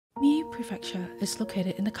Mie Prefecture is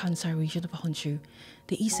located in the Kansai region of Honshu.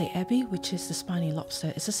 The Ise Ebi, which is the spiny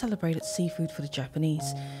lobster, is a celebrated seafood for the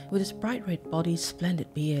Japanese, with its bright red body,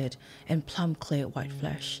 splendid beard, and plump clear white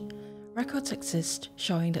flesh. Records exist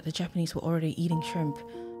showing that the Japanese were already eating shrimp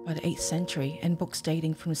by the 8th century, and books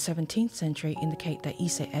dating from the 17th century indicate that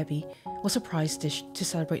Ise Ebi was a prize dish to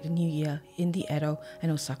celebrate the new year in the Edo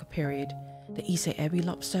and Osaka period. The Ise Ebi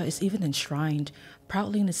lobster is even enshrined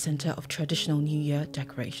proudly in the center of traditional New Year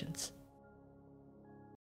decorations.